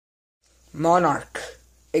Monarch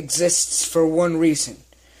exists for one reason.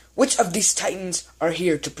 Which of these titans are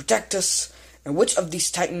here to protect us, and which of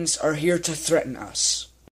these titans are here to threaten us?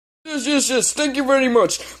 Yes. Thank you very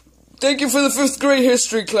much. Thank you for the 5th grade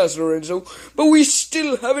history class, Lorenzo. But we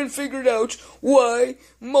still haven't figured out why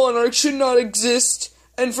Monarch should not exist,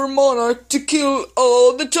 and for Monarch to kill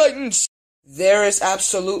all the titans. There is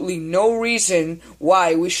absolutely no reason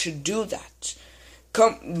why we should do that.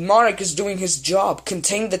 Monarch is doing his job,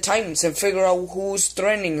 contain the titans and figure out who's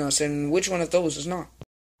threatening us and which one of those is not.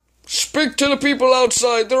 Speak to the people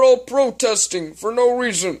outside. They're all protesting for no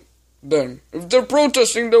reason. Then, if they're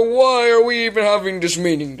protesting, then why are we even having this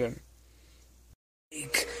meeting then?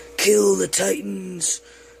 Kill the titans,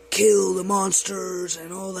 kill the monsters,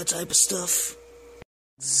 and all that type of stuff.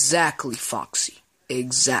 Exactly, Foxy.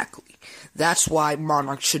 Exactly. That's why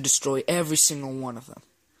Monarch should destroy every single one of them.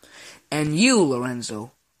 And you,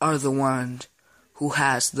 Lorenzo, are the one who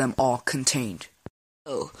has them all contained.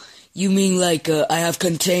 Oh, you mean like, I have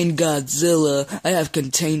contained Godzilla, I have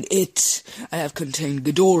contained It, I have contained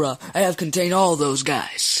Ghidorah, I have contained all those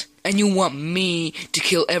guys. And you want me to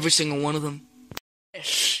kill every single one of them?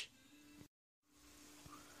 Yes.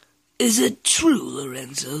 Is it true,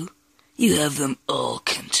 Lorenzo? You have them all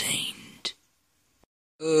contained?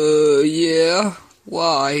 Yeah.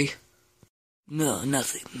 Why? No,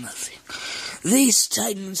 nothing. These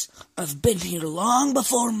titans have been here long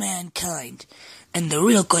before mankind, and the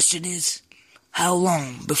real question is, how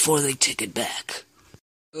long before they take it back?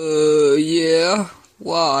 Yeah.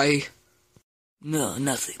 Why? No,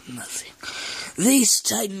 nothing. These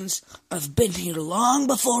titans have been here long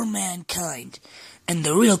before mankind, and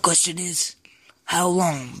the real question is, how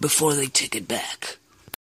long before they take it back?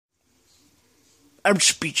 I'm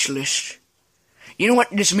speechless. You know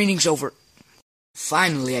what? This meeting's over.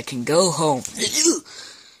 Finally, I can go home.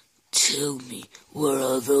 Tell me, where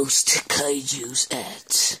are those kaijus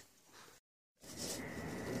at?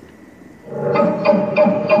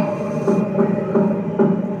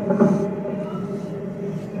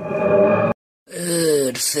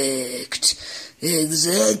 Perfect.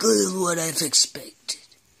 Exactly what I've expected.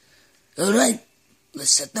 Alright,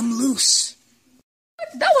 let's set them loose.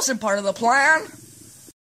 That wasn't part of the plan.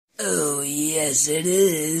 Oh, yes it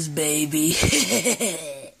is, baby.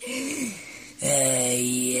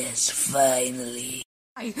 Yes, finally.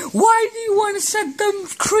 Why do you want to set them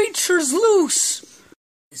creatures loose?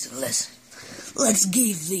 Listen. Let's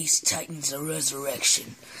give these titans a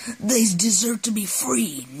resurrection. They deserve to be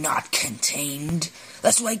free, not contained.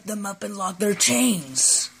 Let's wake them up and lock their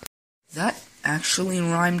chains. That actually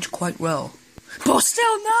rhymed quite well. But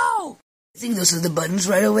still, no! I think those are the buttons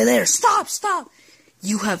right over there. Stop!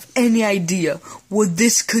 You have any idea what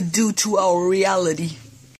this could do to our reality?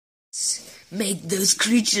 Make those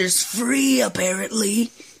creatures free,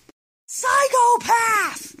 apparently.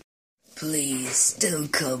 Psychopath! Please,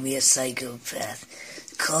 don't call me a psychopath.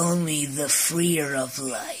 Call me the freer of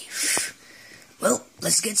life. Well,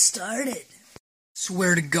 let's get started.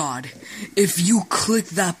 Swear to God, if you click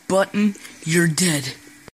that button, you're dead.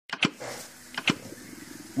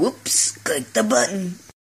 Whoops, click the button.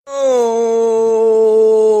 Oh!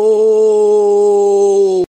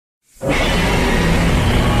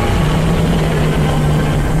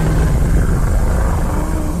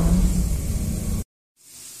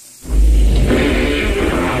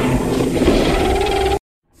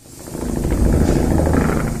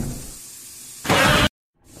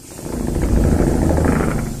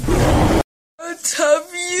 What have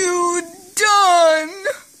you done?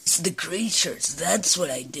 It's the creatures, that's what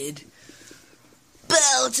I did.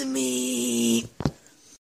 Bow to me!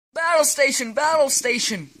 Battle station!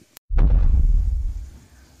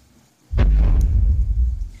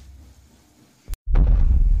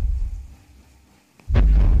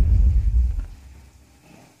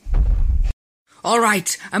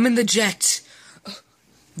 Alright, I'm in the jet.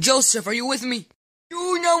 Joseph, are you with me?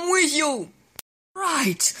 Dude, I'm with you!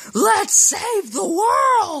 Right, let's save the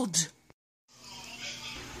world!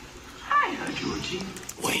 Hiya, Georgie.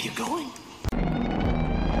 Where you going?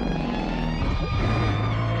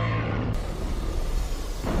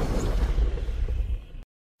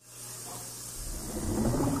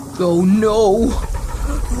 Oh no!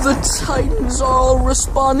 The Titans are all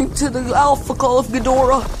responding to the alpha call of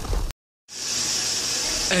Ghidorah.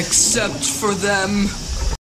 Except for them.